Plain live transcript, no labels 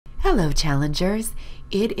Hello, challengers.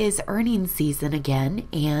 It is earnings season again,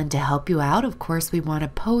 and to help you out, of course, we want to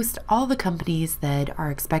post all the companies that are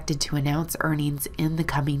expected to announce earnings in the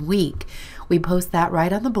coming week. We post that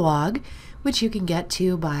right on the blog, which you can get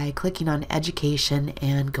to by clicking on Education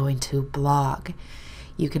and going to Blog.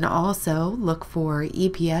 You can also look for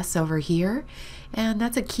EPS over here, and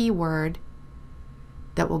that's a keyword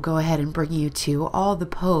that will go ahead and bring you to all the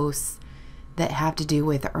posts that have to do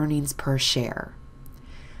with earnings per share.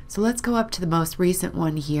 So let's go up to the most recent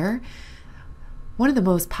one here. One of the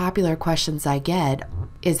most popular questions I get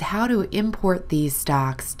is how to import these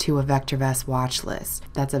stocks to a VectorVest watch list.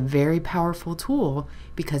 That's a very powerful tool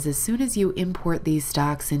because as soon as you import these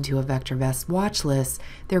stocks into a VectorVest watch list,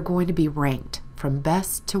 they're going to be ranked from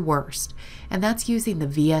best to worst. And that's using the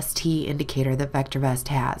VST indicator that VectorVest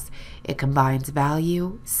has. It combines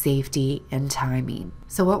value, safety, and timing.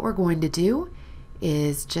 So what we're going to do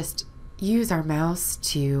is just use our mouse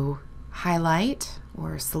to highlight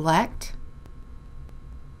or select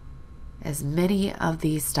as many of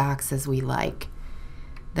these stocks as we like.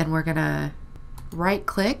 Then we're gonna right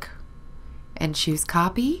click and choose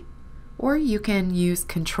copy, or you can use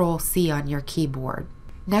Control-C on your keyboard.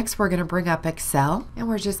 Next, we're gonna bring up Excel and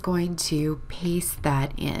we're just going to paste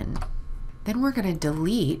that in. Then we're gonna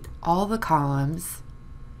delete all the columns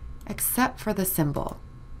except for the symbol.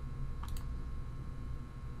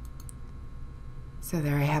 So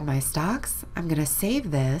there I have my stocks. I'm going to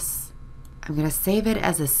save this. I'm going to save it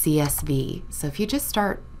as a CSV. So if you just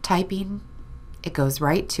start typing, it goes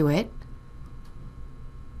right to it.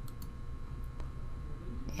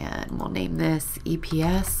 And we'll name this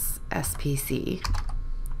EPS SPC.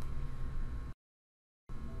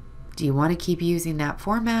 Do you want to keep using that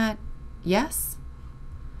format? Yes.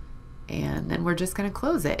 And then we're just going to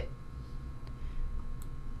close it.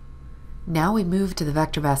 Now we move to the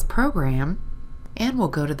VectorVest program. And we'll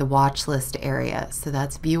go to the watch list area. So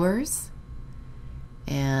that's viewers.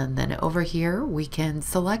 And then over here, we can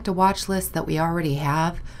select a watch list that we already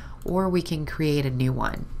have, or we can create a new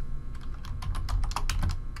one.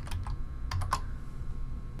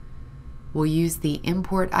 We'll use the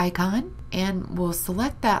import icon and we'll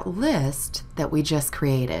select that list that we just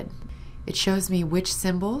created. It shows me which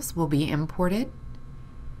symbols will be imported.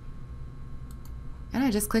 And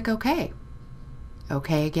I just click OK.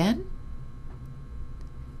 OK again.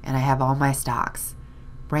 And I have all my stocks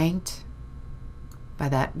ranked by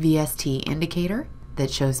that VST indicator that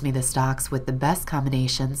shows me the stocks with the best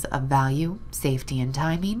combinations of value, safety, and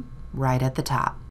timing right at the top.